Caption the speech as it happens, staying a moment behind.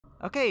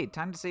Okay,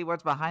 time to see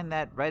what's behind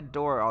that red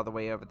door all the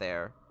way over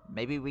there.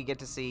 Maybe we get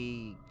to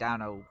see, I don't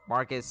know,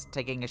 Marcus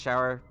taking a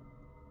shower?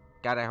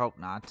 God, I hope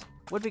not.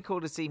 Would be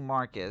cool to see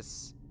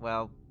Marcus.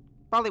 Well,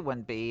 probably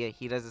wouldn't be.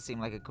 He doesn't seem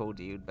like a cool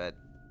dude, but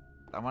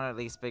I want to at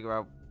least figure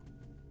out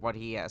what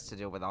he has to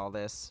do with all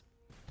this.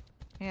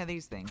 Yeah,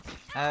 these things.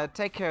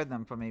 Take care of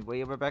them for me, will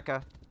you,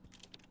 Rebecca?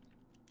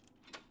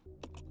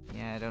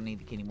 Yeah, I don't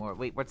need any more.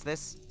 Wait, what's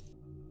this?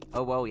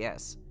 Oh, whoa,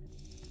 yes.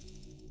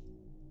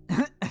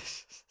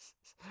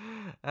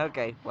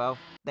 Okay, well,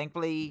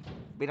 thankfully,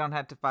 we don't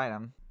have to fight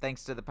them,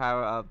 thanks to the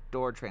power of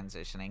door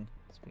transitioning.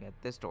 So we got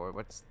this door.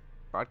 What's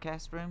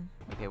broadcast room?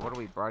 Okay, what are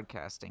we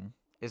broadcasting?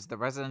 Is the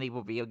Resident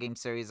Evil video game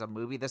series a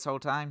movie this whole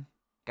time?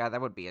 God,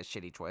 that would be a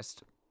shitty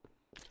twist.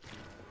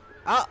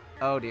 Oh!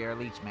 Oh dear,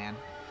 Leech Man.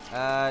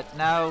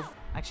 No.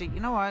 Actually, you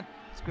know what?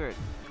 Screw it.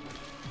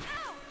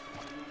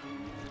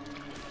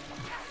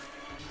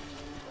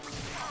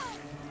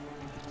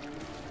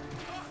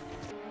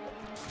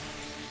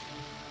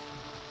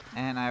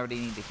 And I already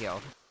need to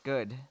heal.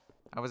 Good.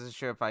 I wasn't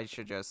sure if I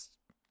should just...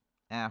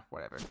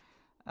 whatever.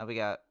 We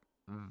got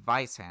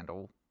Vice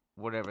Handle.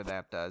 Whatever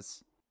that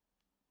does.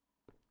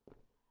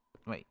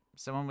 Wait,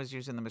 someone was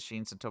using the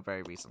machines until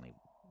very recently.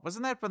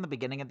 Wasn't that from the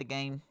beginning of the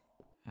game?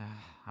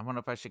 I wonder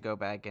if I should go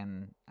back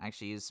and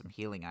actually use some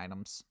healing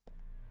items.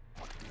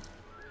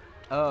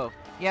 Oh,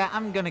 yeah,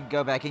 I'm gonna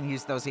go back and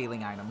use those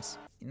healing items.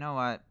 You know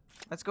what?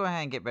 Let's go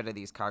ahead and get rid of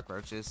these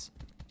cockroaches.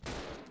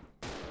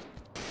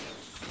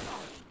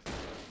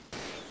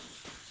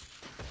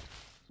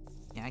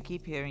 Yeah, I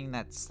keep hearing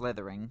that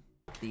slithering.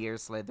 The ear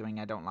slithering,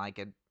 I don't like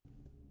it.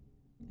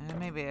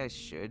 Maybe I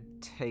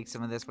should take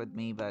some of this with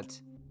me, but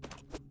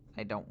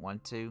I don't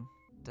want to.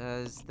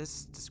 Does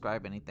this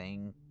describe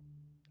anything?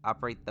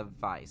 Operate the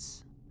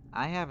vice.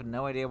 I have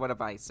no idea what a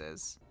vice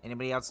is.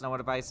 Anybody else know what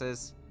a vice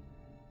is?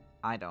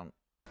 I don't.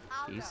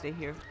 Can you stay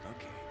here?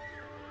 Okay.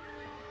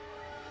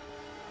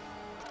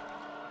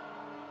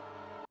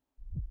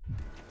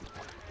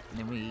 And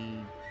then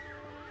we...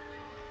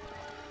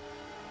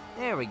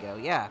 There we go.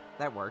 Yeah,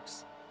 that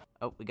works.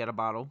 Oh, we got a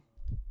bottle.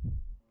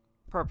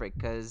 Perfect,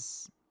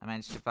 because I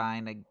managed to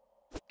find a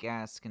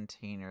gas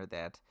container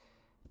that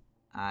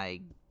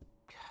I...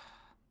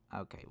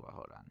 Okay, well,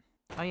 hold on.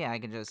 Oh, yeah, I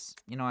can just...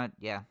 You know what?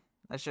 Yeah,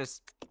 let's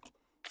just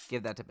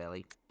give that to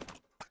Billy.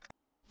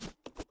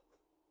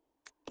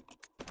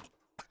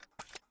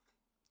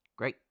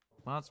 Great.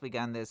 Well, else we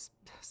got in this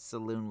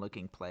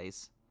saloon-looking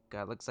place.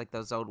 God, looks like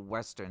those old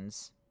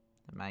westerns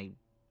that my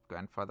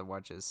grandfather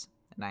watches.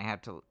 And I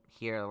have to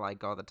hear,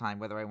 like, all the time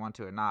whether I want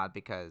to or not,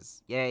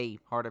 because, yay,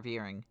 hard of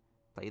hearing.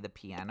 Play the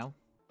piano?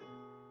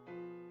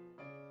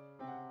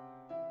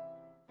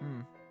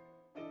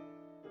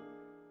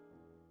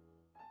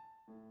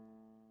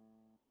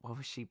 What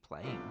was she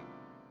playing?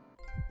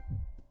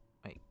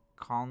 Wait,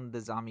 calm the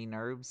zombie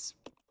nerves?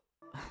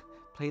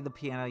 Play the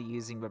piano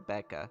using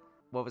Rebecca.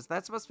 What was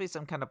that supposed to be,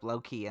 some kind of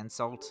low-key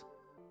insult?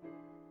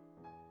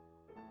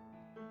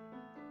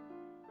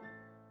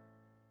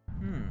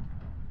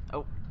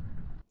 Oh.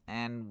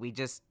 And we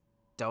just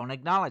don't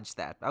acknowledge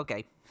that.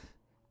 Okay.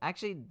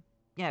 Actually,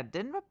 yeah,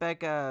 didn't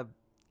Rebecca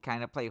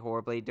kind of play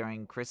horribly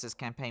during Chris's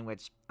campaign,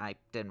 which I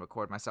didn't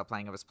record myself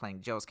playing, I was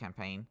playing Jill's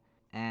campaign.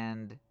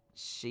 And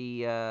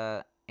she,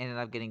 ended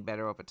up getting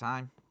better over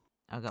time.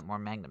 I got more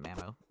magnum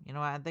ammo. You know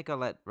what, I think I'll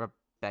let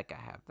Rebecca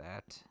have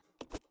that.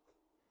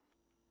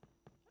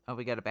 Oh,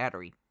 we got a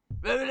battery.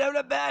 We got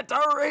a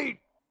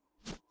battery!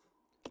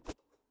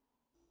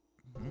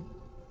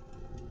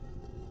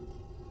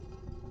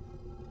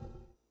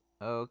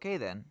 Okay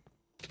then.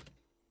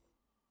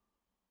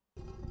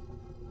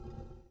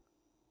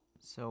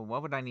 So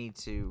what would I need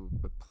to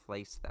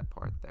replace that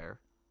part there?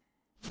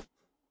 Oh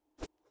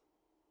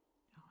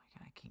my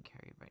god, I can't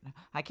carry it right now.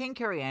 I can't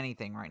carry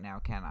anything right now,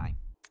 can I?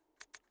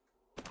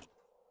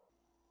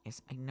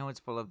 Yes, I know it's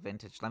full of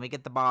vintage. Let me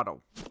get the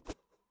bottle.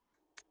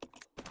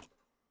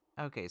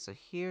 Okay, so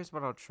here's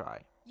what I'll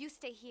try. You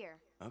stay here.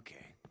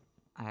 Okay.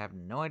 I have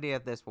no idea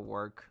if this will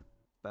work,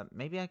 but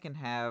maybe I can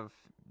have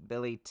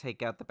Billy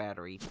take out the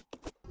battery.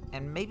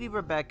 And maybe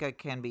Rebecca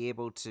can be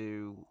able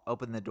to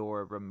open the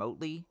door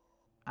remotely.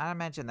 I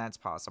imagine that's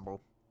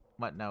possible.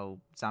 What, no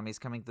zombies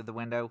coming through the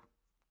window?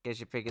 Guess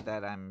you figured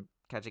that I'm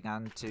catching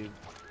on to...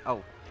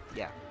 Oh,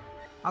 yeah.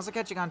 Also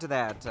catching on to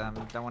that,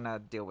 don't want to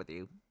deal with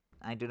you.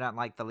 I do not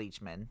like the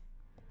leechmen.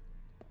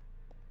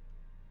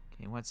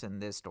 Okay, what's in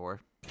this door?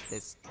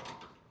 This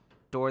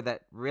door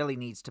that really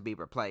needs to be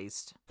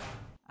replaced.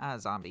 Ah,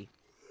 zombie.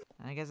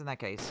 I guess in that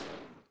case.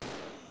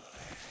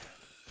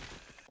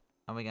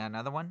 Oh, we got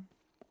another one?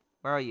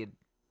 Where are you?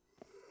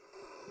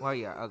 Where are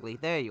you, ugly?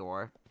 There you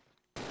are.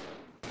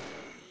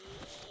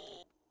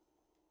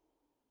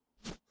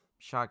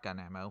 Shotgun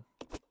ammo.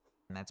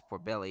 And that's for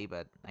Billy,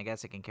 but I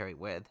guess I can carry it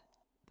with.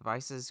 The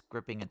vice is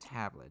gripping a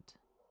tablet.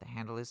 The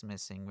handle is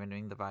missing,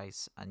 rendering the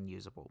vice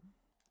unusable.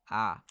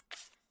 Ah.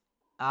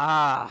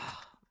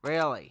 Ah,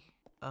 really?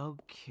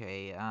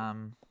 Okay,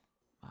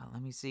 well,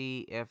 let me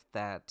see if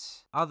that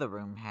other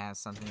room has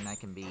something that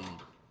can be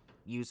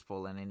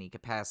useful in any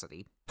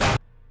capacity.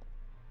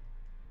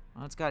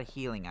 Well, it's got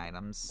healing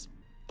items.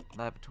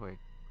 Laboratory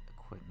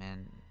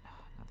equipment.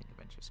 Nothing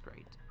of interest,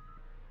 great.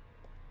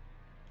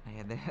 Oh,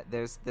 yeah,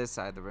 there's this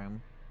side of the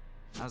room.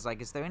 I was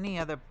like, is there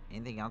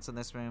anything else in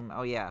this room?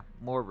 Oh yeah,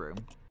 more room.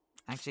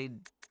 Actually,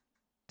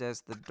 does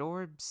the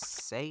door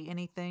say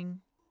anything?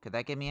 Could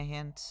that give me a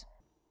hint?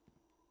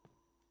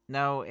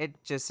 No,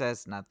 it just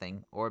says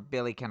nothing. Or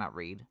Billy cannot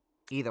read.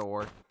 Either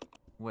or.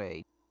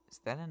 Wait, is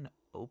that an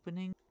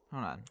opening?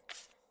 Hold on.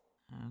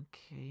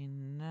 Okay,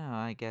 no,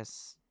 I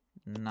guess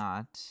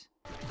not.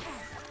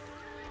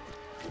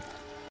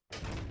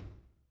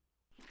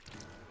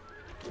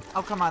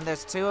 Oh, come on,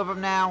 there's two of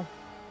them now?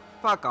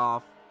 Fuck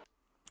off.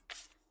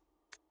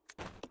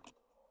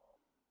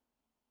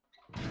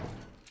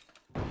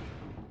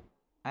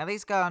 I at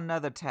least got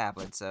another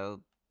tablet, so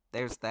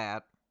there's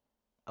that.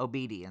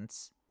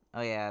 Obedience.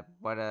 Oh yeah,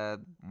 what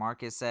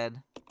Marcus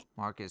said.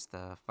 Marcus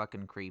the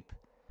fucking creep.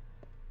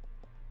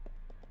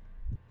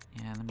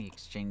 Yeah, let me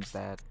exchange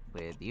that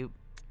with you.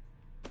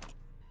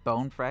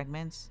 Bone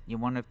fragments? You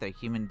wonder if they're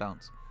human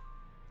bones.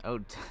 Oh,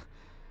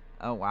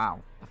 oh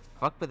wow. The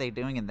fuck were they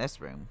doing in this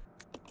room?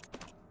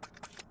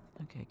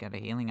 Okay, got a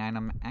healing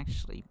item.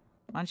 Actually,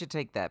 why don't you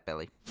take that,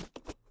 Billy?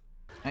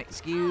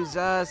 Excuse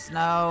us.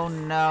 No,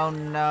 no,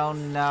 no,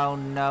 no,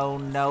 no,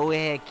 no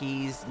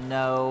hickeys.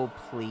 No,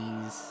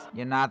 please.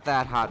 You're not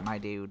that hot, my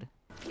dude.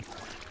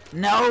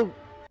 No!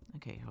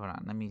 Okay, hold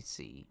on. Let me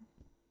see.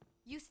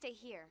 You stay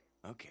here.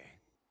 Okay.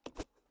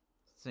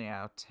 So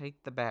yeah, I'll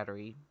take the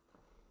battery.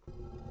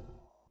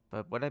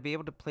 But would I be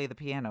able to play the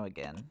piano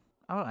again?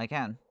 Oh, I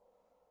can.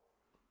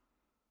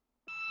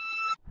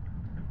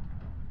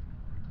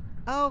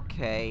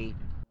 Okay.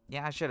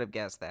 Yeah, I should have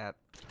guessed that.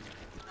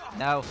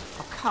 No.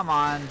 Oh, come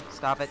on.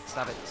 Stop it.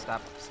 Stop it.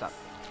 Stop. Stop.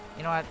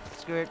 You know what?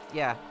 Screw it.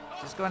 Yeah.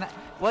 Just going to...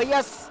 Well,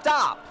 yeah,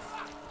 stop!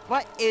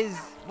 What is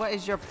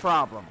your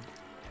problem?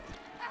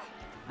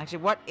 Actually,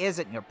 what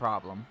isn't your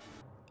problem?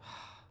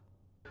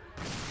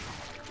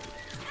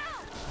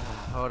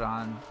 Hold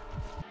on.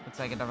 Looks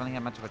like I don't really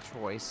have much of a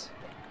choice.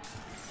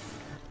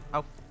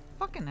 Oh,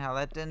 fucking hell.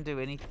 That didn't do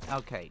anything.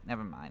 Okay,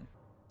 never mind.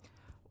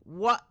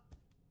 What?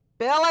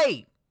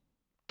 Billy!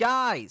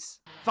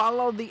 Guys!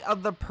 Follow the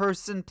other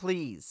person,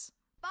 please.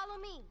 Follow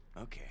me.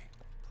 Okay.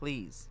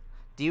 Please.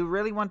 Do you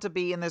really want to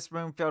be in this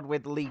room filled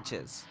with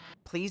leeches?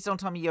 Please don't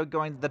tell me you're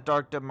going the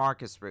Dr.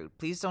 Marcus route.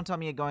 Please don't tell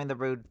me you're going the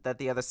route that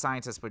the other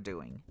scientists were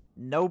doing.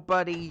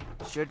 Nobody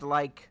should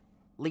like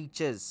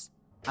leeches.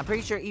 I'm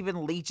pretty sure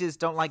even leeches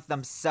don't like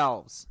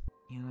themselves.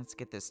 Yeah, let's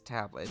get this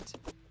tablet.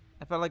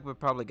 I feel like we're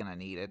probably gonna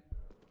need it.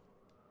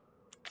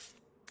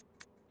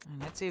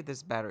 And let's see if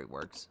this battery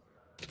works.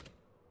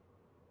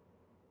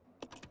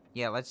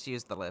 Yeah, let's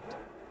use the lift.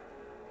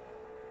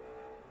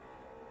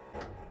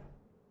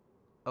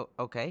 Oh,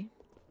 okay.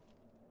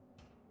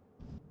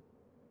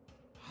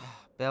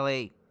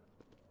 Billy.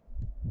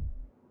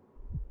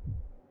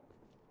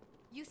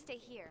 You stay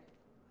here.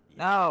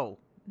 No.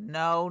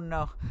 No,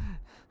 no.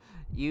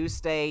 You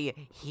stay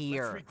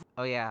here.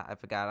 Oh yeah, I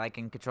forgot. I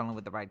can control him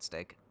with the right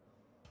stick.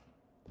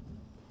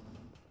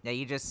 Yeah,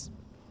 you just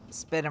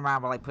spin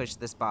around while I push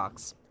this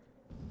box.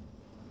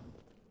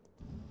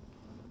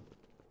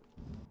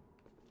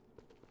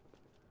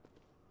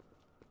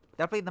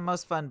 Definitely the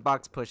most fun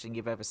box pushing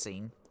you've ever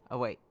seen. Oh,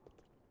 wait.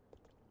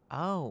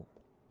 Oh.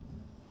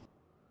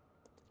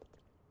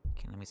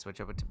 Okay, let me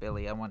switch over to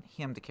Billy. I want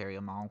him to carry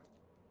them all.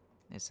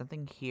 There's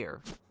something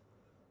here.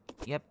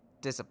 Yep,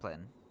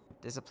 discipline.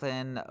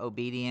 Discipline,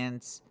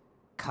 obedience,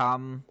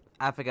 come.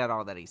 I forgot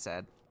all that he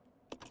said.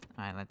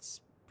 Alright,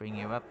 let's bring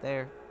you up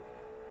there.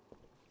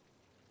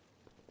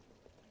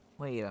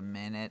 Wait a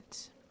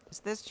minute. Is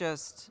this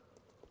just...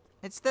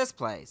 It's this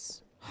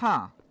place.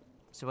 Huh.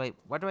 So wait,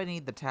 what do I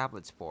need the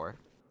tablets for?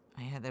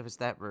 Oh yeah, there was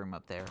that room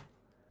up there.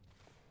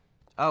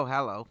 Oh,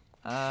 hello.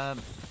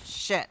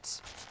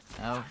 Shit.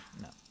 No,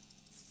 no.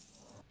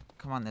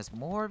 Come on, there's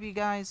more of you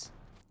guys?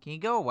 Can you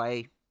go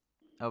away?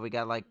 Oh, we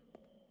got, like,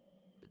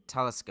 a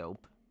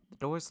telescope. The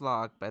door's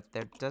locked, but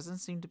there doesn't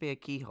seem to be a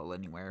keyhole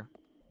anywhere.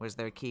 Was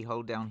there a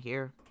keyhole down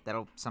here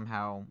that'll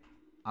somehow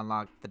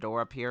unlock the door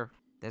up here?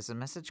 There's a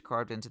message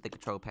carved into the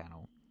control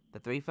panel. The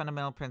 3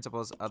 fundamental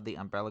principles of the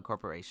Umbrella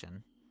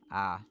Corporation.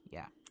 Ah,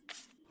 yeah.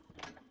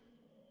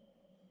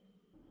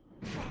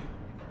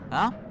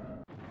 Huh?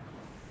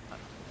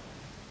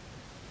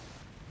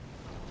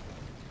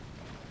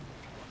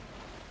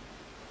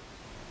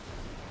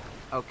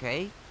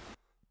 Okay.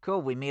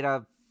 Cool, we made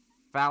a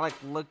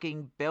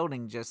phallic-looking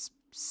building just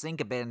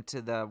sink a bit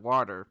into the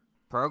water.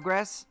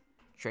 Progress?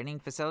 Training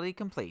facility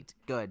complete.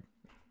 Good.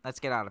 Let's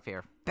get out of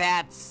here.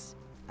 Bats!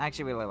 I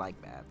actually really like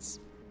bats.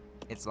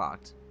 It's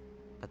locked.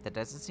 But there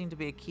doesn't seem to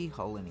be a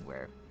keyhole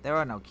anywhere. There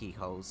are no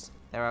keyholes.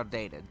 They're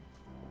outdated.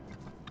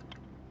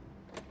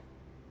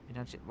 You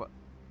don't... What?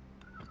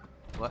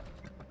 What?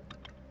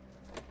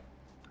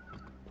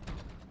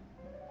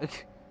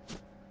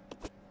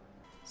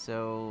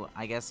 So,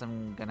 I guess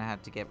I'm gonna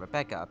have to get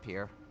Rebecca up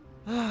here.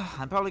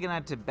 I'm probably gonna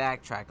have to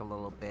backtrack a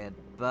little bit,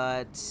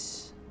 but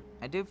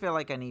I do feel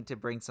like I need to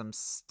bring some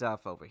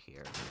stuff over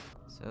here.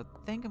 So,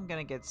 I think I'm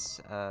gonna get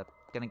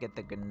gonna get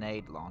the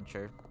grenade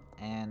launcher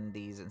and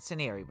these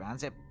incendiary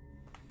rounds. If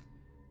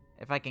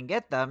I can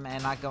get them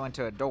and not go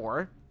into a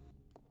door.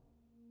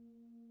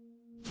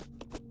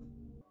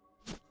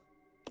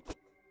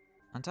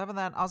 On top of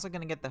that, also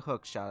gonna get the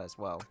hook shot as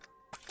well.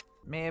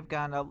 May have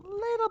gotten a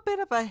little bit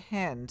of a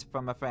hint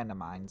from a friend of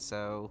mine,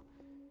 so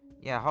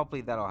yeah,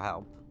 hopefully that'll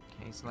help.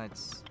 Okay, so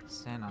let's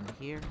stand on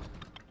here.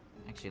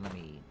 Actually, let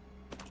me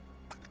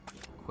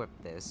equip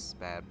this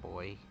bad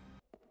boy.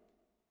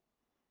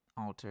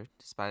 Altar,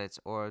 despite its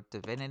aura of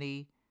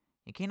divinity,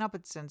 you can't help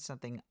but sense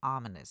something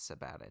ominous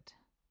about it.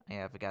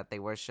 Yeah, I forgot they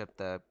worship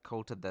the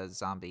cult of the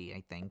zombie,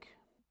 I think.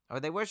 Or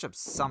they worship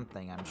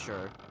something, I'm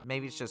sure.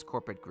 Maybe it's just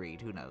corporate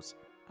greed, who knows.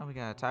 Oh, we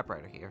got a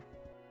typewriter here.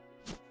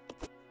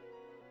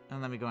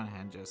 And let me go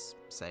ahead and just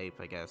save,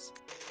 I guess.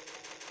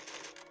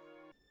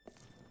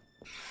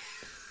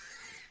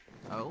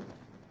 Oh.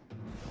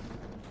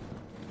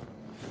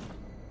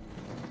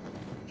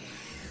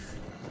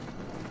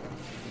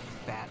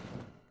 Bad.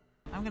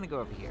 I'm gonna go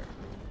over here.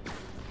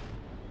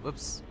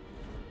 Whoops.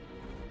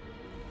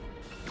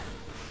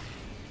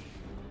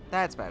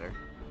 That's better.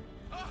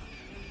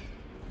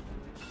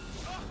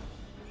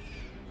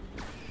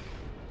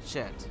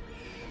 Shit.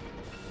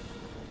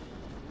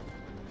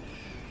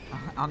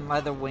 On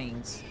leather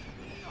wings.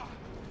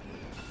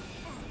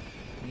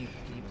 Can you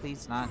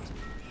please not?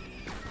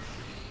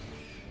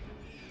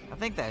 I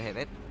think that hit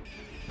it.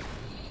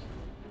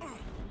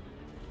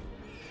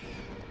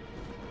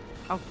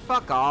 Oh,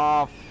 fuck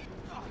off.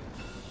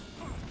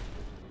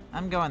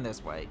 I'm going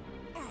this way.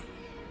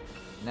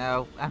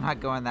 No, I'm not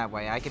going that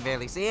way. I can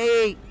barely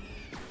see.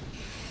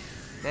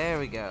 There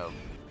we go.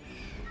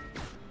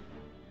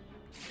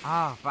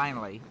 Ah,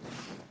 finally.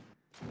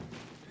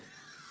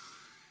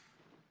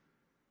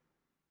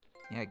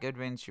 Yeah, good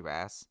riddance, you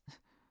ass.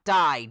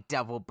 Die,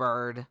 devil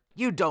bird!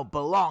 You don't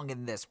belong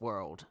in this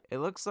world! It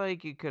looks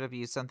like you could have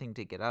used something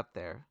to get up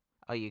there.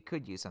 Oh, you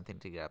could use something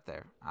to get up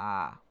there.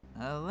 Ah.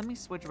 Let me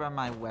switch around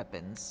my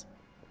weapons.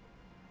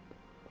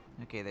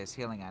 Okay, there's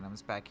healing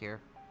items back here.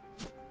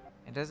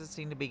 It doesn't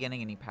seem to be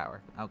getting any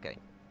power. Okay.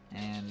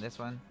 And this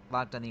one,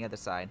 locked on the other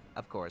side,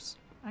 of course.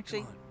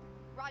 Actually,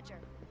 Roger.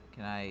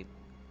 can I...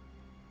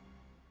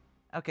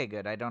 Okay,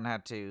 good. I don't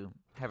have to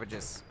have her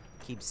just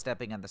keep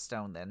stepping on the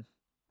stone then.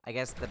 I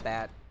guess the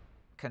bat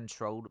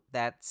controlled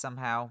that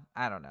somehow.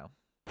 I don't know.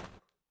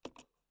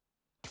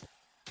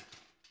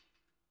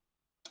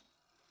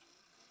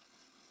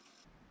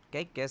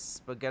 Okay,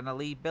 guess we're gonna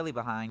leave Billy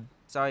behind.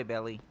 Sorry,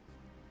 Billy.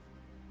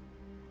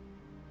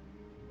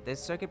 This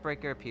circuit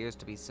breaker appears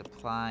to be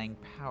supplying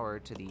power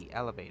to the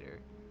elevator.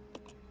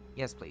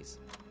 Yes, please.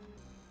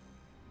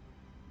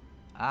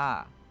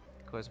 Ah,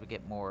 of course we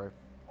get more.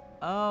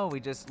 Oh, we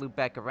just loop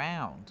back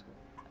around.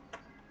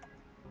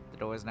 The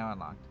door is now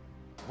unlocked.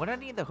 Would I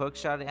need the hook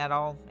shot at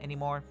all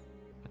anymore?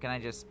 Or can I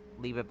just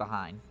leave it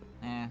behind?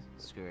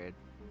 Screw it.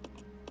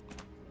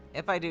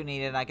 If I do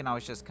need it, I can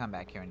always just come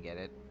back here and get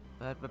it.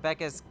 But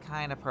Rebecca's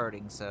kind of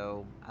hurting,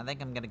 so I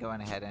think I'm gonna go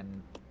in ahead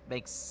and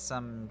make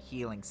some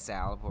healing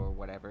salve or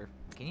whatever.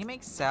 Can you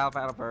make salve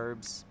out of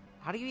herbs?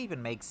 How do you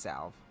even make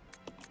salve?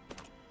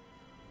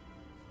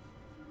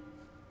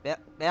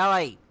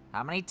 Billy,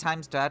 how many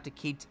times do I have to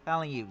keep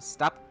telling you,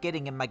 stop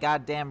getting in my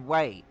goddamn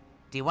way?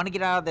 Do you want to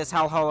get out of this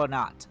hellhole or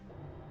not?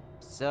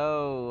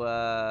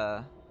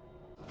 So,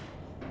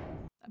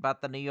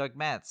 about the New York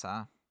Mets,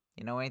 huh?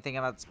 You know anything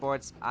about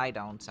sports? I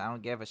don't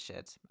give a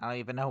shit. I don't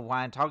even know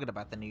why I'm talking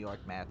about the New York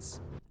Mets.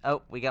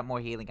 Oh, we got more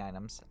healing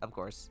items, of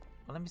course.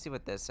 Well, let me see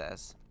what this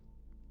says.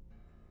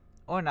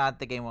 Or not,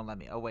 the game won't let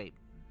me. Oh, wait.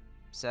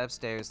 Set up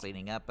stairs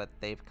leading up, but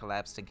they've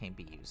collapsed and can't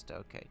be used.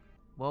 Okay.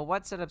 Well,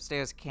 what set up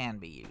stairs can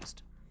be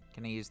used?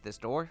 Can I use this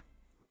door?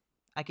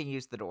 I can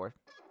use the door.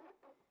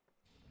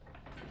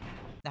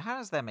 Now, how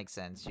does that make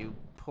sense? You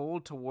pull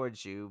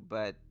towards you,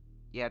 but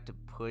you have to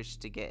push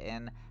to get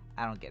in?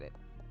 I don't get it.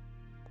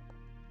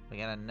 We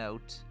got a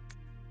note.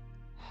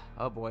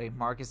 Oh boy,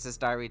 Marcus's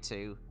diary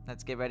too.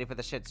 Let's get ready for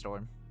the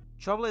shitstorm.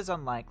 Trouble is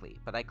unlikely,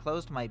 but I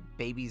closed my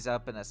babies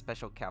up in a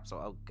special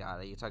capsule. Oh god,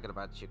 are you talking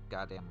about your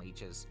goddamn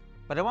leeches?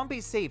 But it won't be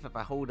safe if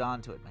I hold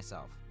on to it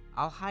myself.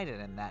 I'll hide it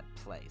in that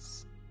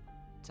place.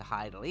 To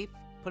hide a leaf,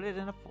 put it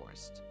in a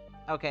forest.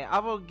 Okay, I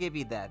will give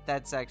you that.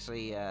 That's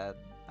actually,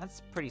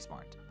 that's pretty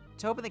smart.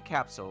 To open the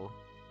capsule,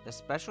 the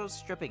special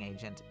stripping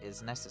agent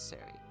is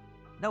necessary.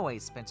 No way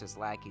Spencer's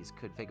lackeys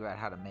could figure out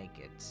how to make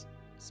it.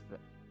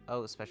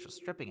 Special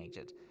stripping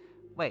agent.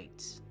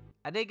 Wait,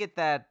 I did get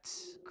that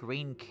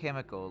green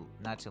chemical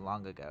not too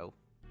long ago.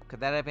 Could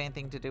that have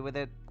anything to do with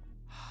it?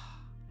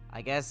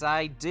 I guess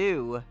I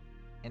do.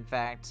 In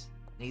fact,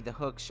 need the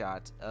hook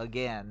shot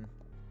again.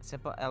 A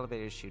simple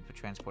elevator chute for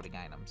transporting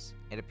items.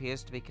 It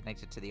appears to be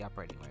connected to the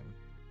operating room.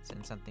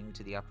 Send something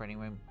to the operating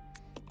room?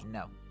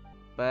 No.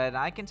 But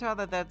I can tell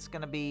that that's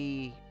gonna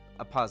be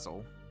a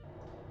puzzle.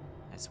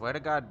 I swear to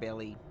God,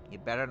 Billy, you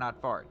better not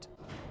fart.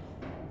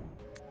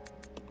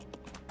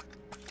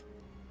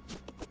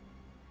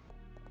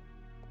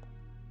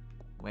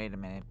 Wait a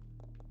minute.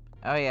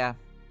 Oh yeah,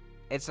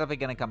 it's definitely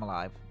gonna come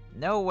alive.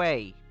 No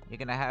way you're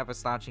gonna have a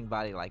slouching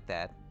body like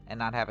that and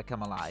not have it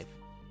come alive.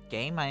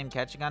 Game, I am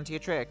catching on to your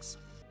tricks.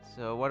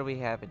 So what do we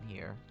have in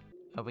here?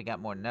 Oh, we got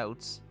more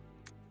notes.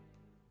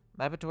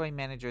 Laboratory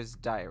Manager's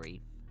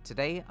Diary.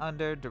 Today,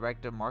 under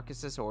Director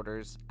Marcus's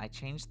orders, I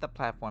changed the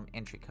platform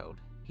entry code.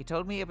 He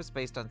told me it was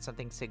based on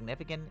something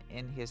significant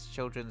in his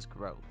children's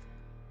growth.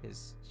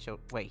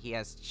 Wait, he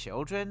has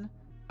children?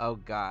 Oh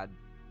god.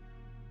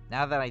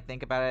 Now that I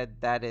think about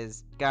it, that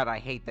is... God, I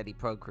hate that he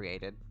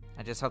procreated.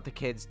 I just hope the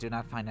kids do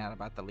not find out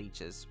about the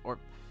leeches. Or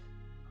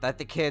that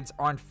the kids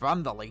aren't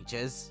from the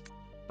leeches.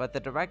 But the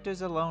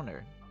director's a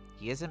loner.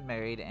 He isn't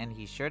married, and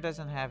he sure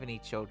doesn't have any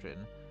children.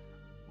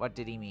 What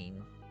did he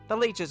mean? The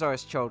leeches are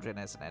his children,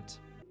 isn't it?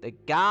 The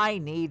guy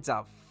needs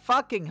a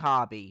fucking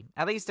hobby.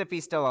 At least if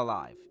he's still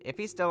alive. If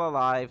he's still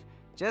alive,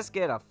 just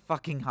get a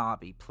fucking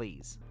hobby,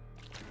 please.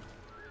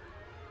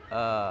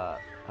 Hold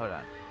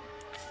on.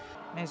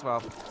 May as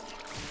well.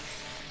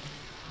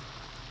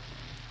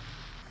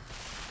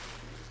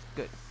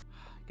 Good.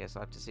 Guess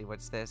I'll have to see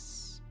what's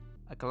this.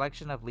 A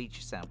collection of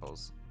leech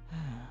samples.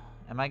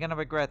 Am I gonna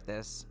regret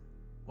this?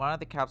 One of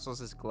the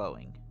capsules is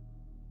glowing.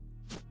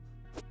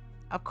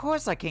 Of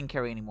course I can't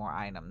carry any more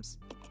items.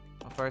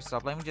 Well, first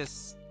off, let me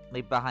just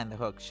leave behind the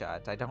hook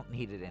shot. I don't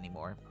need it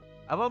anymore.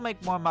 I will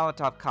make more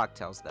Molotov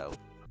cocktails, though.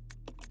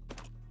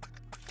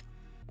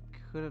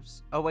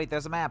 Oh wait,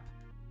 there's a map.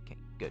 Okay,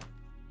 good.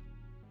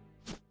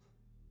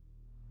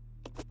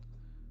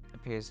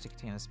 Appears to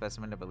contain a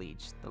specimen of a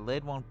leech. The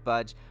lid won't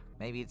budge.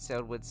 Maybe it's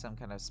sealed with some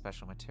kind of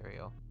special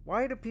material.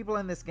 Why do people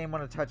in this game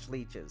want to touch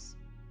leeches?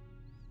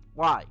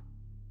 Why?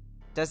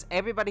 Does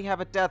everybody have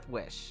a death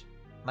wish?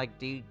 Like,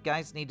 do you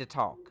guys need to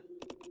talk?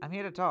 I'm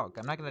here to talk.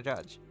 I'm not gonna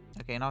judge.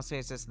 Okay, in all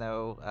seriousness,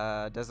 no.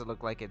 Does it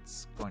look like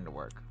it's going to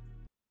work?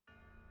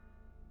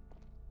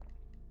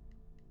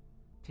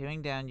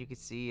 Peering down, you can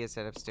see a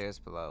set of stairs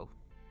below.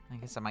 I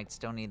guess I might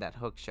still need that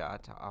hook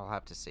shot. I'll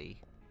have to see.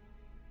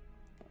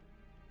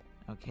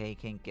 Okay,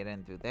 can't get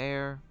in through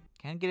there.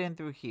 Can't get in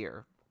through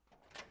here.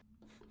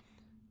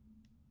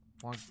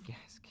 More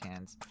gas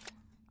cans.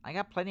 I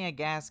got plenty of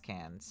gas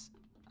cans.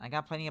 I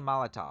got plenty of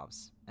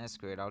Molotovs.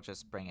 Screw it, I'll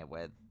just bring it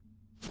with.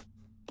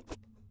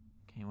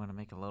 Okay, want to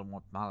make a little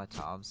more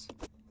Molotovs.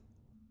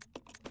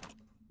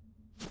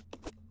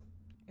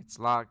 It's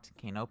locked.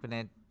 Can't open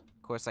it.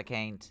 Of course I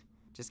can't.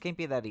 Just can't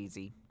be that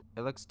easy.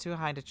 It looks too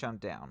high to jump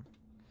down.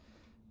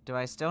 Do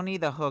I still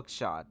need the hook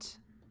shot?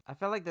 I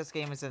feel like this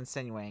game is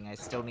insinuating I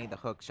still need the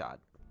hook shot.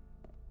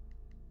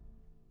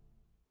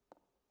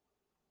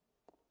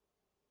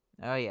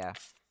 Oh yeah.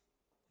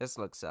 This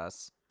looks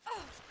sus.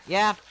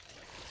 Yeah.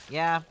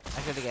 Yeah,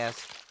 I could've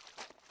guessed.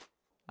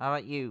 How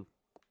about you?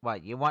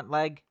 What, you want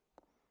leg?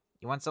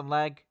 You want some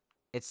leg?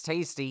 It's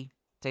tasty.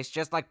 Tastes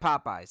just like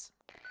Popeyes.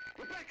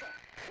 Rebecca,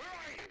 where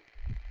are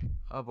you?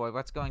 Oh boy,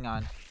 what's going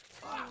on?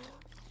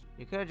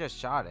 You could've just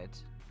shot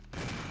it.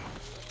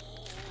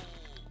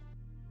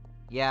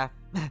 Yeah.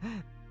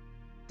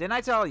 Didn't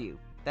I tell you?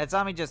 That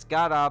zombie just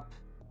got up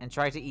and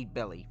tried to eat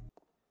Billy.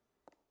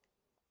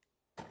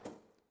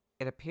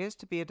 It appears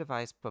to be a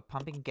device for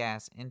pumping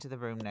gas into the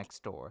room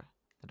next door.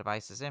 The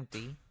device is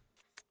empty.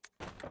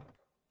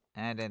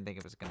 I didn't think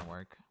it was gonna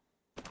work.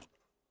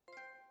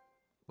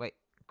 Wait,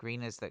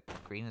 green is the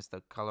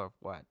color of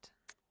what?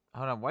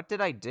 Hold on, what did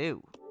I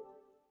do?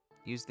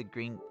 Use the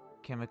green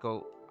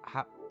chemical.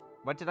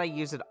 What did I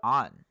use it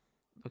on?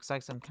 Looks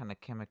like some kind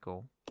of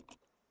chemical.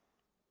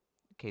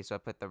 Okay, so I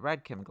put the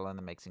red chemical in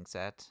the mixing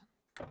set.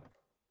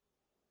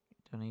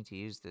 Don't need to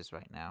use this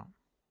right now.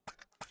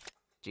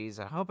 Jeez,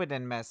 I hope it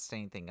didn't mess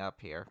anything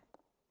up here.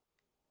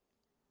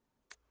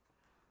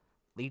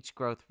 Leech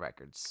growth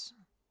records.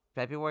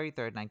 February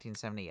 3rd,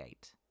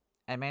 1978.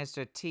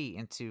 Administered T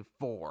into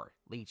 4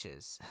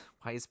 leeches.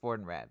 Why is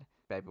born red?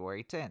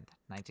 February 10th,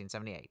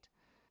 1978.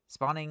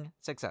 Spawning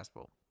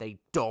successful. They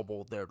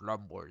doubled their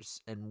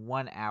numbers in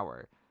 1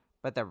 hour,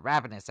 but their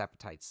ravenous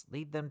appetites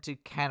lead them to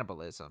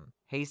cannibalism.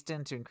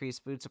 Hasten to increase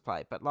food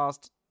supply, but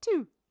lost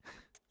 2.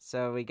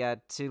 So we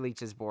got 2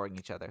 leeches boring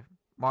each other.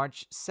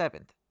 March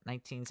 7th,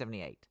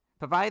 1978.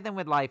 Provide them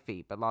with live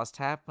feed, but lost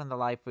half when the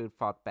live food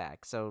fought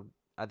back, so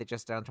are they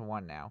just down to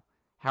 1 now?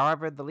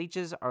 However, the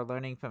leeches are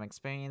learning from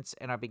experience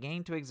and are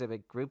beginning to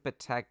exhibit group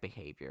attack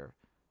behavior.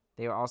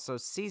 They are also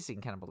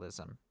ceasing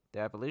cannibalism.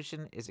 Their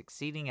evolution is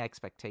exceeding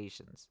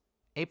expectations.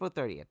 April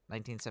 30th,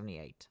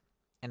 1978.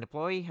 An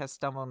employee has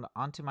stumbled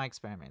onto my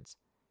experiments.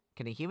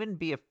 Can a human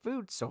be a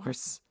food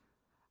source?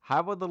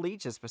 How will the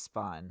leeches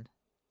respond?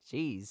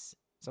 Jeez,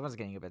 someone's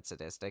getting a bit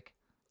sadistic.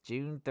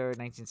 June 3rd,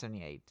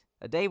 1978.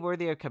 A day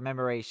worthy of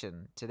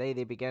commemoration. Today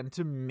they began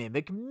to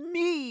mimic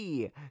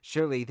me.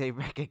 Surely they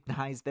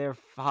recognize their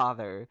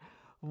father.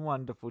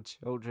 Wonderful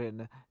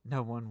children.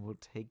 No one will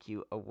take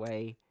you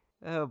away.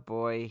 Oh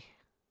boy.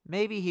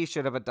 Maybe he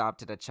should have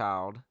adopted a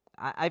child.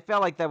 I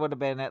felt like that would have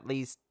been at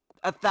least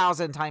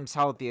 1,000 times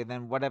healthier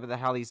than whatever the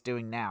hell he's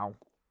doing now.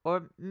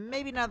 Or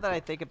maybe now that I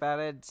think about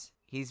it,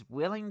 he's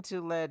willing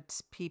to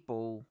let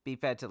people be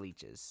fed to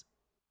leeches.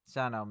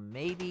 So I don't know,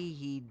 maybe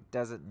he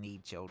doesn't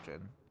need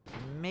children.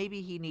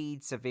 Maybe he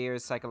needs severe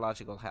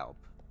psychological help.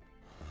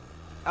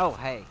 Oh,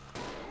 hey.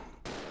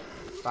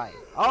 Bye.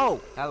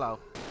 Oh, hello.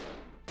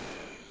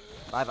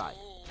 Bye-bye.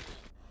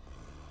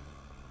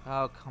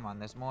 Oh, come on.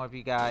 There's more of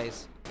you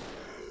guys.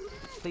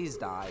 Please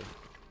die.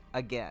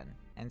 Again.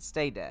 And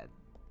stay dead.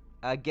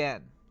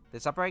 Again.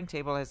 This operating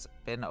table has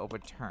been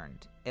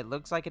overturned. It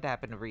looks like it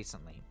happened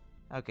recently.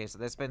 Okay, so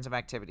there's been some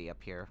activity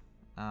up here.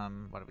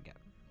 What do we got?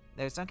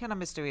 There's some kind of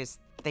mysterious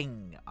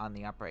thing on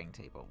the operating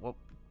table. Well,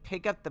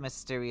 pick up the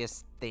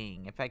mysterious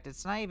thing. In fact,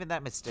 it's not even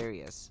that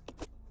mysterious.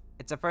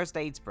 It's a first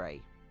aid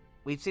spray.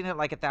 We've seen it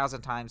like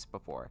 1,000 times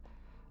before.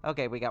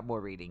 Okay, we got more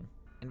reading.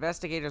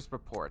 Investigators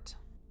report.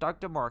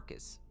 Dr.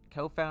 Marcus,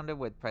 co-founder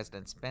with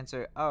President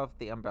Spencer of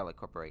the Umbrella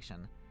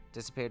Corporation,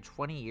 disappeared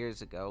 20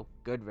 years ago.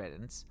 Good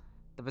riddance.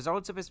 The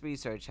results of his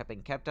research have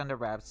been kept under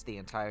wraps the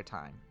entire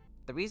time.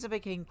 The reason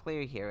became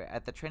clear here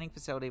at the training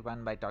facility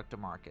run by Dr.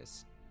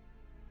 Marcus.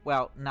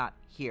 Well, not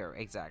here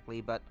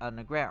exactly, but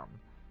underground.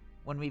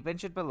 When we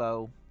ventured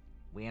below,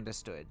 we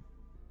understood.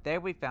 There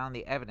we found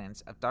the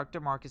evidence of Dr.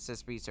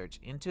 Marcus's research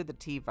into the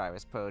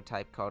T-virus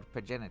prototype called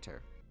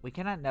Progenitor. We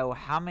cannot know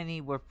how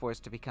many were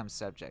forced to become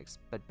subjects,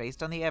 but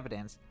based on the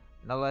evidence,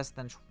 no less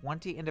than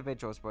 20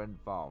 individuals were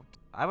involved.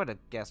 I would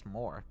have guessed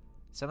more.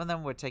 Some of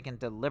them were taken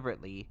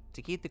deliberately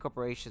to keep the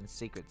corporation's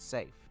secrets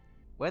safe.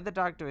 Where the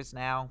doctor is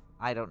now,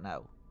 I don't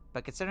know.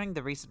 But considering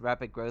the recent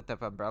rapid growth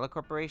of Umbrella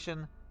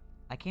Corporation,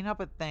 I can't help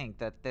but think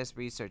that this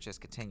research is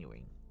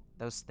continuing.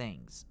 Those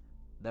things,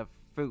 the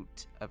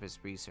fruit of his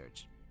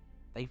research,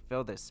 they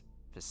fill this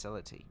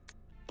facility.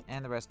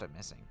 And the rest are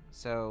missing.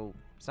 So,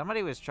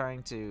 somebody was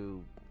trying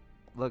to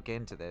look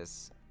into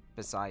this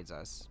besides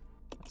us.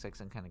 Looks like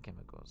some kind of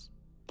chemicals.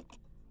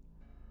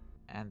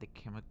 And the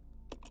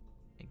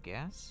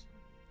gas?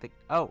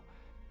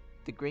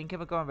 The green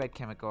chemical and red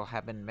chemical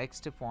have been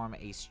mixed to form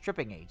a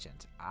stripping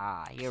agent.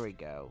 Ah, here we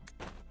go.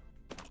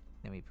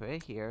 Then we put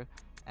it here.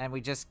 And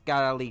we just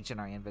got a leech in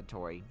our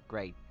inventory.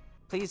 Great.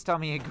 Please tell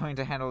me you're going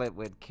to handle it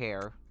with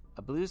care.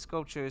 A blue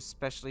sculpture is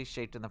specially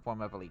shaped in the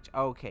form of a leech.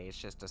 Okay, it's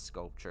just a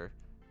sculpture.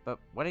 But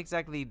what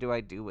exactly do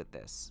I do with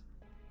this?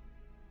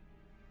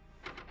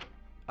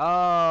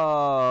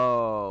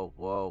 Oh,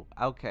 whoa,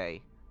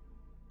 okay.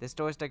 This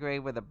door is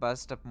decorated with a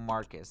bust of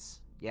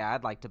Marcus. Yeah,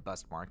 I'd like to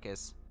bust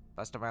Marcus.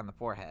 Bust around the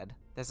forehead.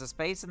 There's a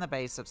space in the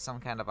base of some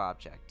kind of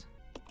object.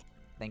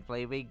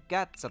 Thankfully, we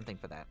got something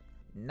for that.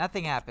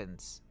 Nothing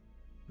happens.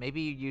 Maybe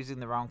you're using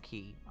the wrong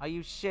key. Are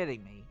you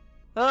shitting me?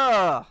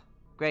 Ugh!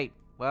 Great.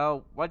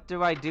 Well, what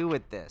do I do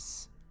with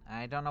this?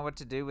 I don't know what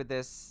to do with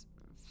this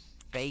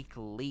fake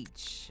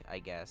leech, I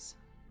guess.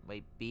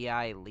 Wait,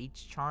 BI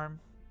leech charm?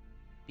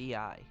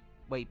 BI.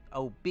 Wait,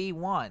 oh,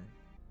 B1.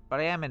 But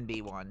I am in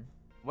B1.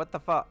 What the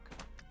fuck?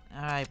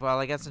 Alright, well,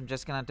 I guess I'm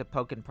just gonna have to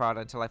poke and prod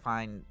until I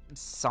find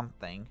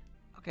something.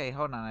 Okay,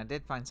 hold on, I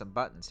did find some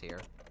buttons here.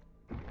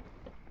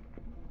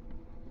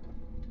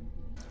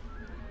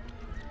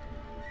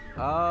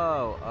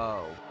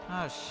 Oh,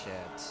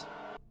 shit.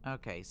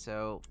 Okay,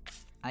 so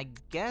I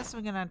guess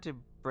I'm gonna have to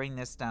bring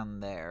this down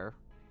there.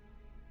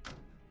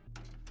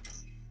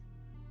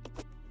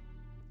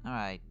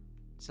 Alright,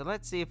 so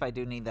let's see if I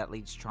do need that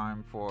leech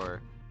charm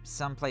for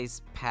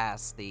someplace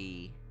past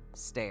the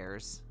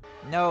stairs.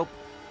 Nope.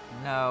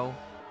 No.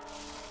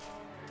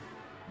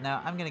 No,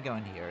 I'm gonna go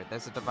in here.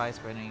 There's a device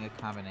running a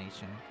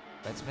combination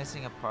that's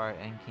missing a part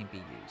and can't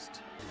be used.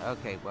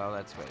 Okay, well,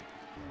 let's wait.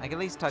 I can at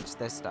least touch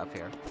this stuff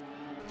here.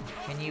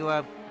 Can you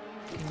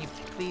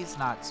please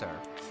not, sir?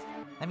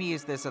 Let me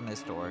use this on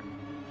this door.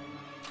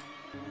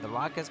 The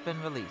lock has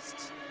been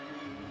released.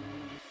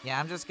 Yeah,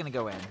 I'm just gonna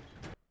go in.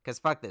 Cause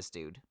fuck this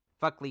dude.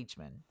 Fuck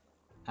Leechman.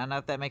 I don't know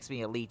if that makes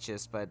me a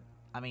leechist, but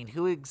I mean,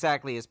 who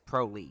exactly is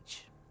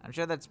pro-leech? I'm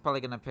sure that's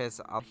probably gonna piss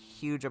a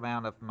huge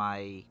amount of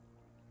my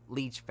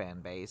leech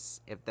fan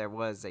base, if there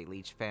was a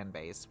leech fan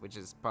base, which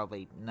is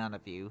probably none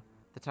of you.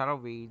 The title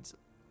reads,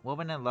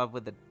 Woman in Love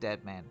with a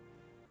Dead Man.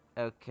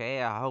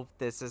 Okay, I hope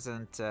this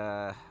isn't,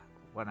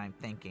 what I'm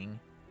thinking.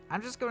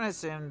 I'm just gonna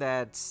assume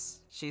that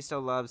she still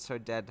loves her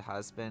dead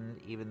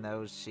husband, even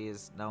though she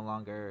is no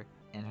longer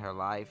in her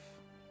life.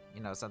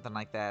 You know, something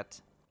like that.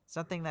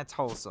 Something that's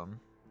wholesome.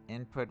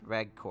 Input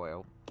reg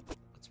coil.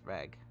 What's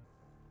reg?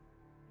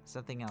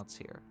 Something else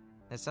here.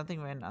 There's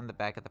something written on the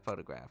back of the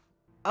photograph.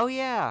 Oh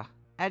yeah!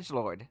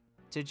 Edgelord.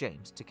 To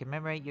James, to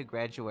commemorate your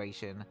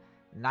graduation.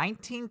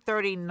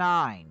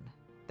 1939!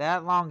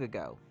 That long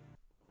ago.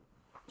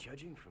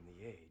 Judging from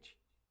the age,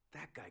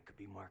 that guy could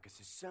be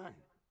Marcus's son.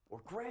 Or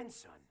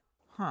grandson.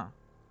 Huh.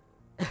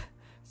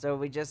 So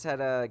we just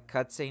had a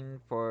cutscene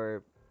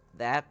for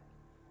that?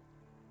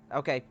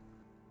 Okay.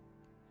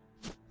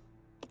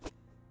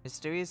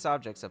 Mysterious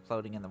objects are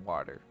floating in the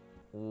water.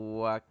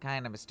 What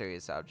kind of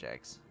mysterious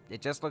objects?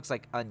 It just looks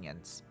like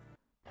onions.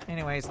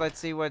 Anyways, let's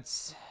see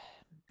what's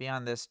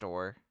beyond this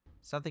door.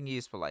 Something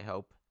useful, I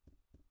hope.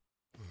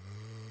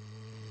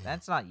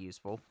 That's not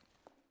useful.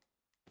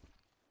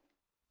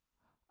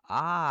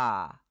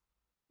 Ah!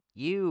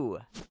 You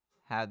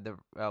had the...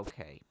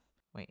 Okay.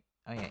 Wait.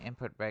 Oh yeah,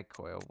 input red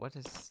coil. What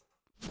does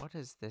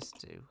this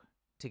do?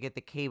 To get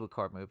the cable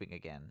car moving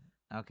again.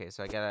 Okay,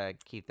 so I gotta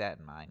keep that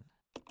in mind.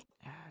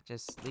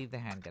 Just leave the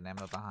handgun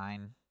ammo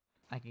behind.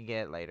 I can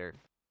get it later.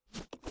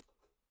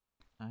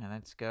 Alright,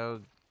 let's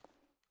go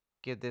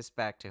give this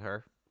back to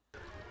her.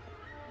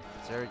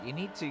 Sir, you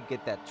need to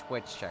get that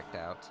twitch checked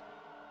out.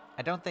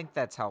 I don't think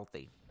that's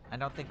healthy. I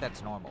don't think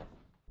that's normal.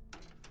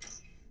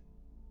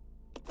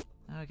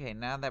 Okay,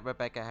 now that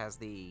Rebecca has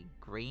the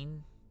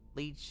green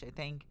leech, I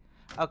think.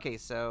 Okay,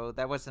 so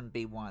that wasn't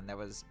B1, that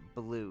was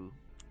blue.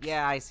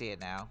 Yeah, I see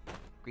it now.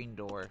 Green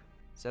door.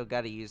 So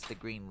gotta use the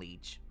green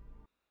leech.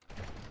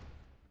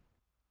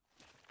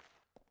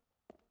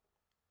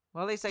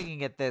 Well, at least I can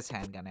get this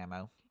handgun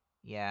ammo.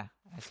 Yeah,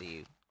 I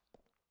see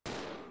you.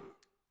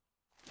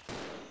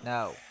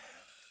 No.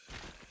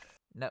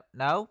 No,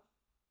 no.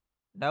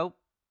 Nope.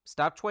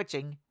 Stop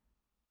twitching.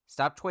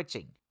 Stop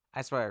twitching.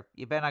 I swear,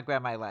 you better not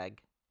grab my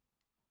leg.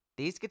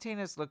 These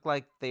containers look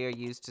like they are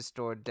used to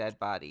store dead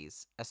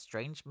bodies. A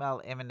strange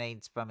smell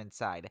emanates from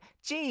inside.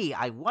 Gee,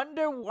 I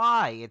wonder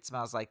why it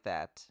smells like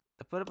that.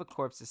 The foot of a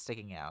corpse is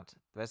sticking out.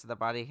 The rest of the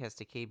body has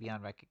decayed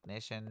beyond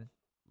recognition.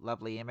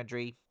 Lovely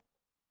imagery.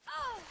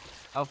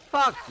 Oh,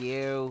 fuck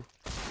you.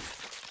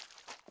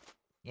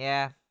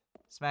 Yeah,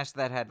 smash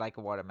that head like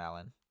a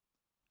watermelon.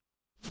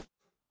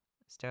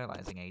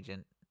 Sterilizing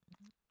agent.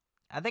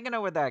 I think I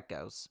know where that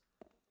goes.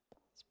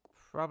 It's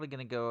probably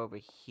gonna go over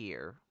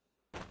here.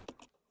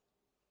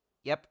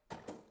 Yep.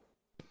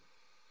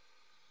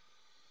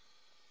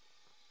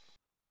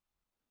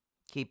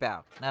 Keep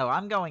out. No,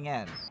 I'm going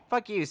in.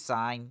 Fuck you,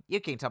 sign. You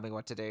can't tell me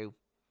what to do.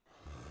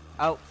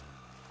 Oh.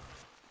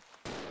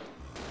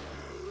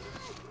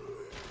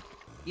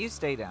 You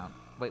stay down.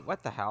 Wait,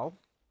 what the hell?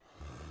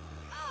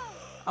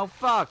 Oh,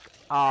 fuck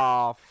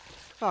off.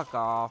 Fuck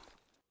off.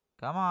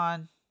 Come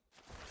on.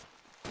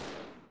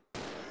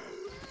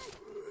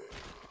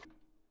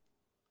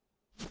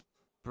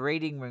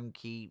 Breeding room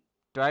key.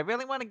 Do I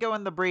really want to go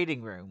in the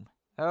breeding room?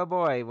 Oh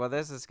boy, well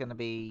this is gonna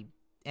be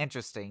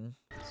interesting.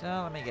 So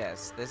let me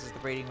guess, this is the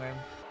breeding room?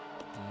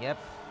 Yep.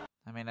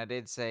 I mean, I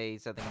did say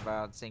something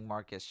about seeing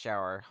Marcus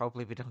shower.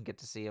 Hopefully we don't get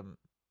to see him.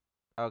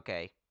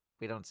 Okay,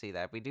 we don't see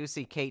that. We do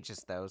see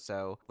cages though,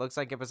 so looks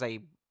like it was a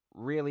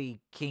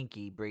really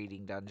kinky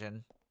breeding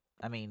dungeon.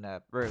 I mean,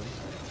 room.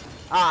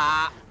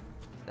 Ah!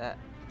 That.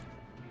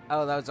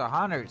 Oh, those are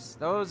hunters.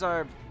 Those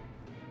are...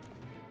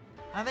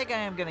 I think I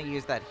am gonna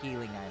use that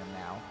healing item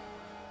now.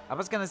 I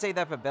was gonna say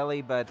that for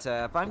Billy, but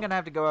if I'm gonna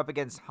have to go up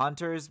against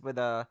hunters with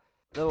a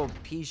little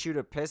pea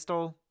shooter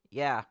pistol,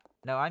 yeah.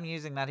 No, I'm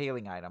using that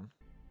healing item.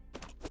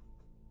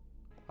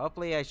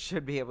 Hopefully I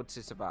should be able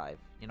to survive.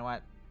 You know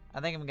what? I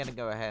think I'm gonna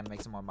go ahead and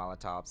make some more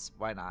Molotovs.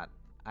 Why not?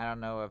 I don't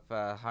know if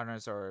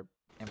hunters are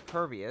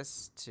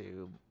impervious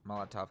to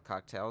Molotov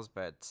cocktails,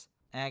 but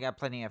I got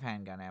plenty of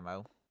handgun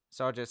ammo.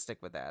 So I'll just stick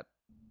with that.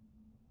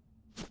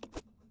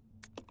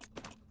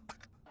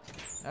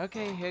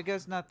 Okay, here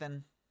goes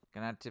nothing.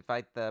 Gonna have to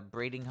fight the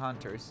breeding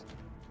hunters.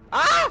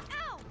 Ah!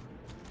 Ow!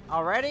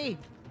 Already?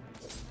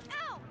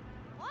 Ow!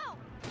 Whoa!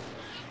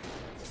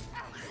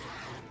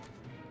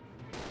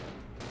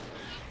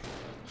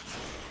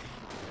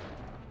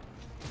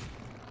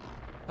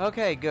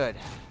 Okay, good.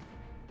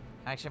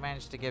 I actually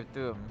managed to get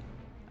through them.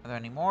 Are there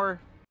any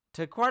more?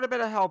 Took quite a bit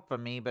of help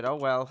from me, but oh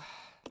well.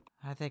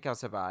 I think I'll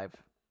survive.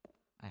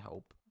 I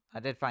hope. I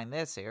did find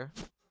this here.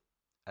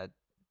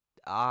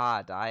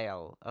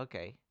 Dial.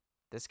 Okay.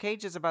 This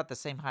cage is about the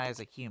same height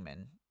as a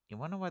human. You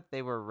wonder what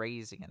they were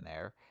raising in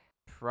there.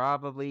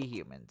 Probably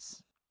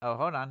humans. Oh,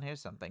 hold on. Here's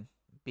something.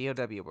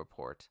 BOW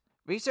report.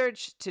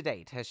 Research to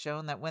date has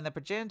shown that when the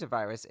progenitor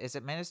virus is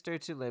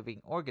administered to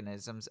living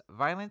organisms,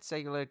 violent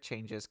cellular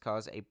changes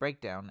cause a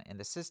breakdown in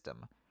the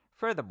system.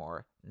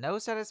 Furthermore, no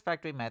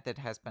satisfactory method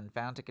has been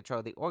found to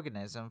control the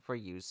organism for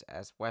use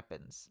as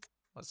weapons.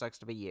 Well, sucks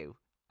to be you.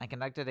 I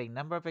conducted a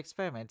number of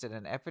experiments in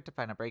an effort to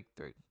find a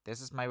breakthrough.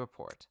 This is my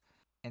report.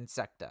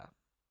 Insecta.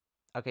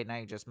 Okay, now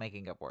you're just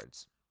making up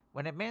words.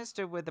 When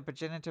administered with the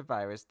progenitor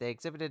virus, they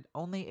exhibited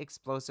only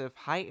explosive,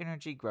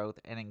 high-energy growth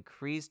and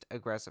increased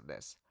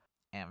aggressiveness.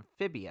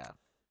 Amphibia.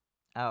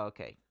 Oh,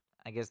 okay.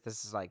 I guess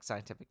this is like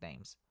scientific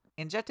names.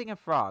 Injecting a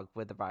frog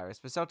with the virus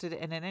resulted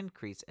in an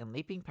increase in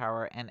leaping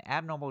power and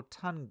abnormal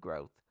tongue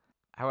growth.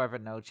 However,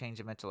 no change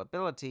in mental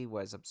ability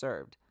was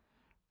observed.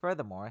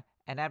 Furthermore,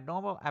 an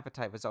abnormal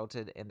appetite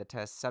resulted in the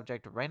test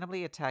subject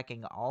randomly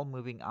attacking all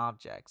moving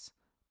objects.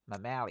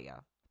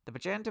 Mammalia. The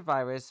progenitor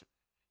virus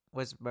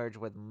was merged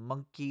with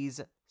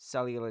monkeys'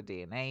 cellular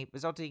DNA,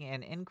 resulting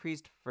in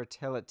increased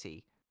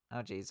fertility.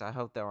 Oh geez, I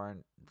hope there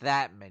aren't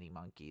that many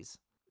monkeys.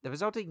 The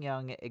resulting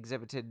young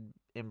exhibited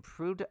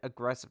improved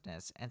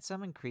aggressiveness and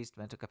some increased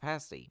mental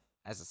capacity.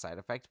 As a side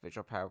effect,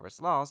 visual power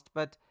was lost,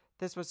 but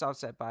this was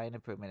offset by an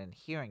improvement in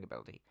hearing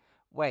ability.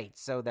 Wait,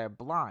 so they're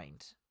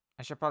blind.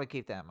 I should probably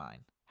keep that in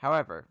mind.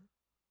 However,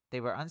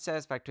 they were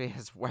unsatisfactory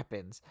as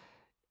weapons.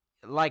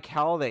 Like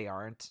hell they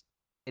aren't.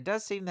 It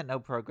does seem that no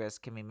progress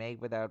can be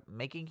made without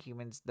making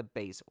humans the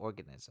base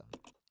organism.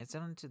 It's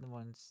similar to the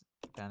ones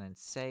found in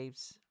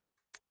safes.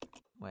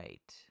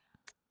 Wait.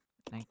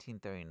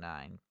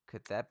 1939.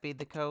 Could that be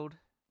the code?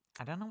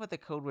 I don't know what the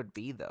code would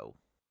be, though.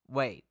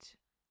 Wait.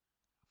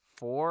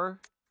 4,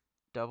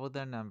 double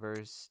their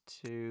numbers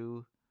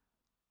to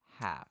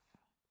half.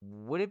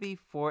 Would it be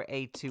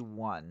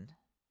 4821?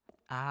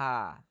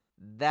 Ah,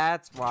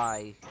 that's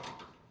why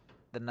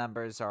the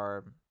numbers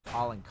are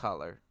all in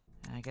color.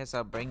 I guess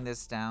I'll bring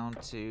this down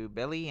to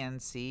Billy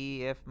and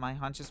see if my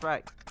hunch is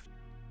right.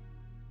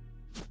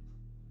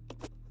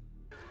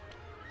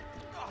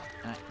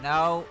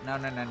 No.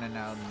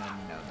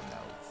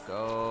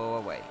 Go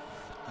away.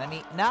 Let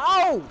me,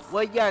 no!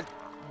 Well, yeah,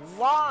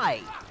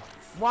 why?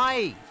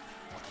 Why?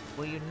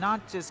 Will you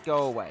not just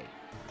go away?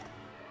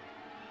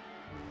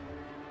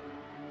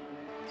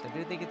 So I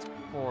do think it's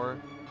 4,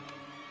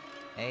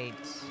 8,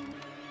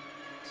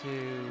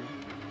 2,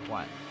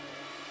 1.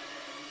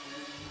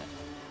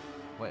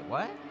 Wait,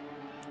 what?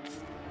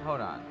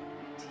 Hold on.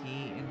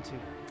 T into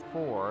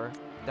 4,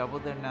 double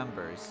their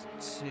numbers,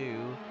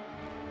 2,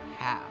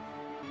 half.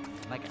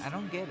 Like, I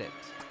don't get it.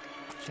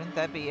 Shouldn't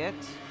that be it?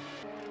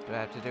 Do I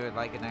have to do it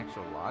like an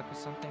actual log or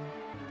something?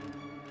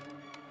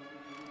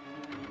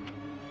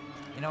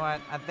 You know what?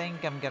 I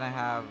think I'm gonna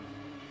have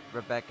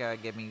Rebecca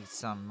give me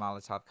some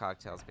Molotov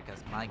cocktails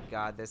because, my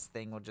god, this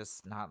thing will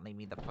just not leave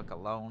me the fuck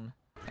alone.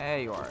 There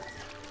you are.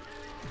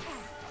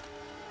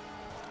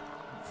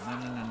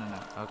 No.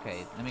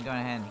 Okay, let me go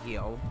ahead and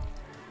heal.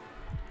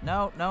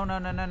 No.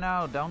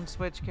 Don't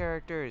switch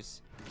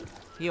characters.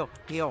 Heal.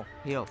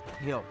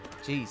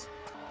 Jeez.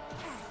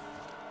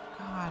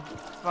 God,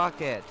 fuck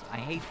it. I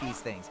hate these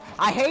things.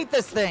 I hate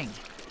this thing!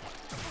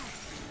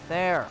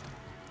 There.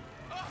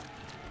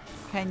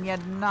 Can you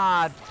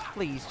not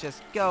please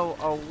just go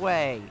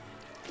away?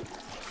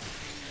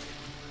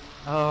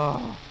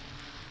 Oh.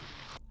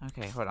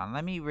 Okay, hold on.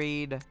 Let me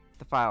read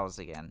the files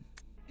again.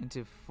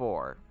 Into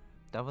 4.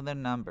 Double the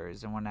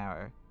numbers in 1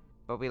 hour.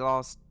 But we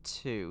lost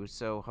 2,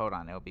 so hold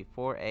on. It'll be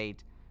 4,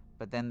 8.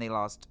 But then they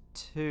lost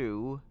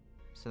 2.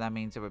 So that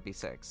means it would be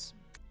 6.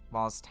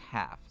 Lost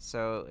half.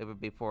 So it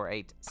would be 4,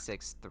 8,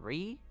 6,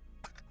 3.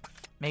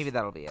 Maybe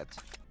that'll be it.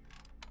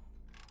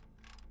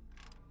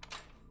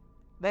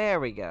 There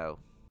we go.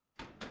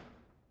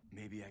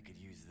 Maybe I could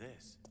use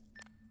this.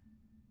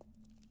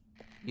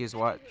 Use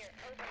what?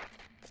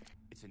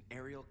 It's an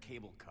aerial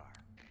cable car.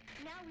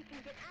 Now we can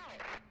get out.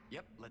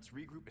 Yep, let's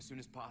regroup as soon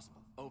as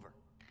possible. Over.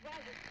 Roger.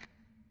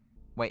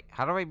 Wait,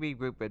 how do I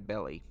regroup with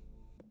Billy?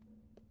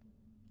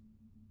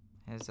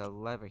 There's a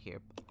lever here.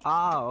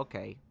 Oh,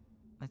 okay.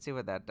 Let's see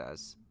what that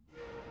does.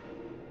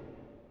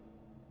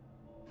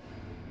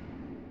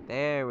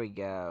 There we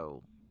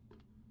go.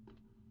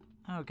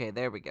 Okay,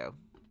 there we go.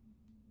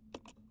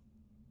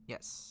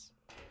 Yes.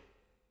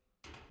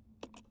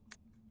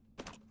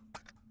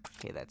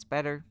 Okay, that's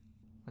better.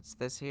 What's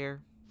this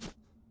here?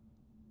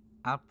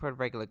 Output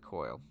regular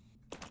coil.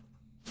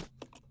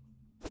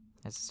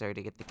 Necessary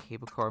to get the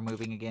cable car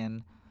moving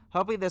again.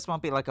 Hopefully this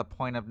won't be like a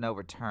point of no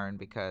return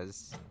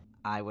because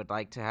I would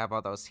like to have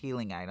all those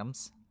healing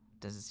items.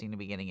 Doesn't seem to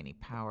be getting any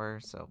power,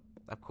 so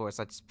of course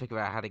I just figure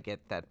out how to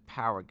get that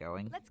power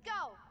going. Let's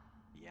go.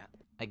 Yeah.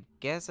 I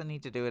guess I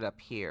need to do it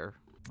up here.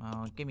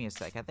 Well, give me a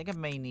sec. I think I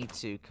may need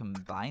to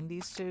combine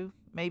these two,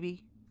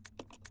 maybe?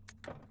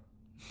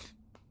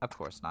 Of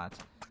course not.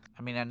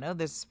 I mean, I know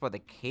this is for the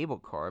cable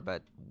car,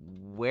 but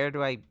where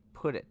do I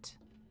put it?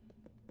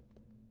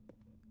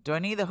 Do I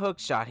need the hook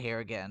shot here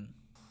again?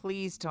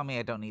 Please tell me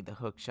I don't need the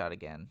hook shot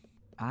again.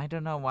 I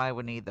don't know why I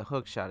would need the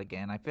hook shot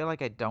again. I feel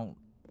like I don't.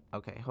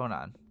 Okay, hold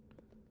on.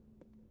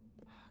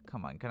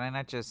 Come on, can I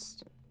not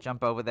just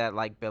jump over that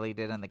like Billy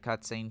did in the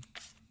cutscene?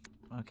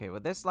 Okay, well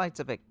this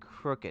light's a bit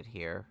crooked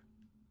here.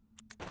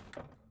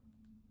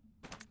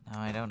 No,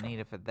 I don't need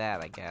it for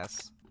that, I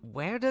guess.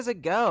 Where does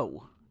it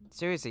go?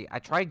 Seriously, I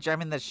tried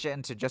jamming this shit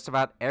into just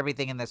about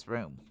everything in this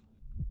room.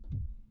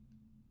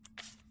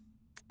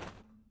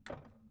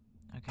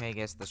 Okay, I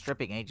guess the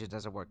stripping agent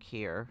doesn't work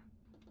here.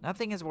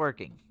 Nothing is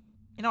working.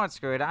 You know what,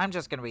 screw it. I'm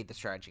just gonna read the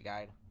strategy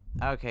guide.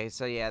 Okay,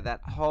 so yeah,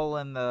 that hole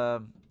in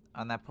the...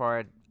 on that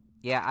part...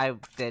 Yeah, I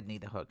did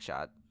need the hook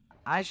shot.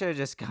 I should have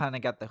just kind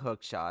of got the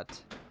hook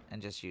shot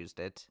and just used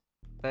it.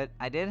 But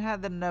I did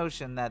have the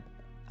notion that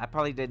I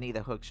probably did need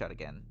the hook shot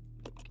again.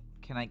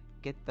 Can I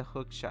get the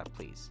hook shot,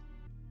 please?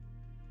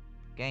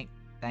 Okay,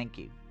 thank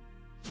you.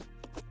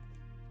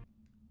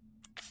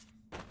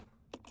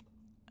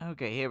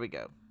 Okay, here we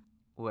go.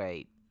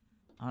 Wait.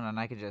 Hold on,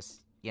 I could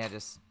just... yeah,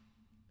 just...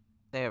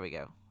 there we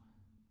go.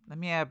 Let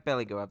me have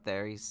Billy go up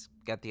there. He's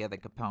got the other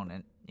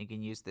component. You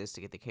can use this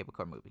to get the cable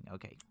car moving.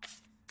 Okay.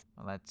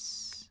 Well,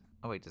 let's...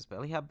 oh, wait, does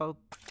Billy have both?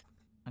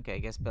 Okay, I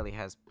guess Billy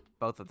has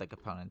both of the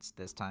components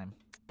this time.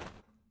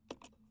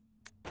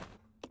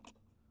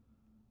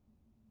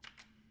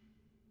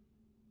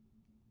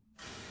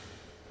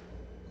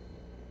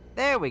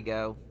 There we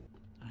go.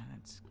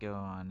 Let's go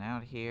on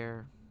out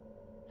here.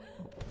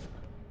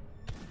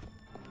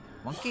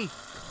 Monkey!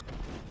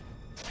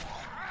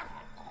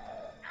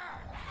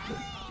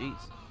 Jeez.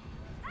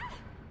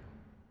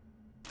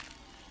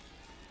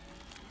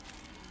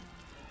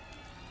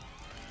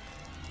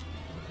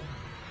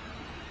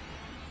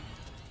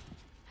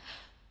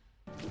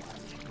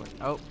 Wait,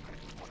 oh.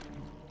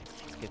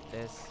 Let's get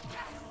this.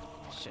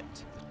 Shit.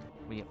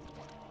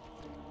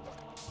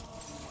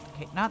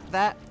 Okay, not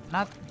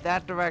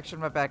that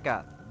direction,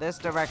 Rebecca. this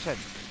direction.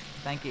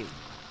 Thank you.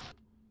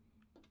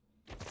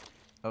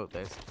 Oh,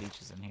 there's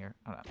leeches in here.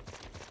 Hold on.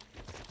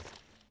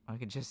 I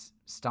could just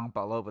stomp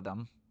all over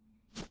them.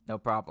 No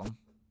problem.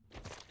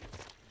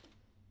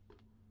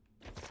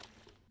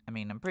 I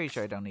mean, I'm pretty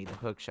sure I don't need the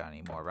hook shot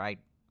anymore, right?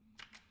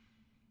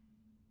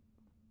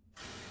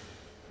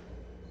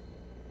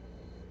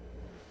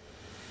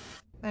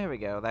 There we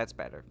go, that's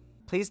better.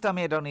 Please tell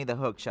me I don't need the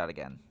hook shot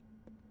again.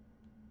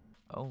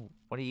 Oh,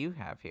 what do you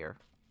have here?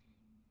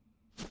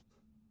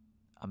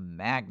 A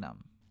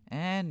magnum.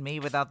 And me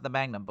without the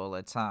magnum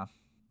bullets, huh?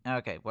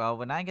 Okay, well,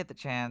 when I get the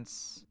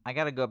chance, I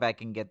gotta go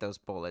back and get those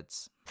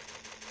bullets.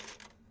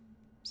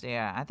 So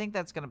yeah, I think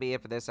that's gonna be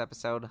it for this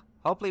episode.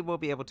 Hopefully we'll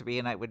be able to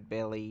reunite with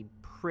Billy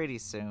pretty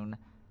soon.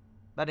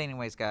 But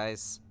anyways,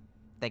 guys,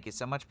 thank you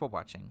so much for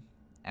watching.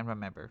 And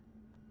remember,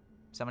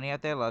 somebody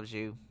out there loves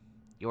you,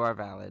 you are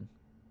valid,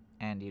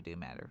 and you do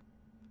matter.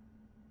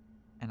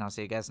 And I'll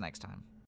see you guys next time.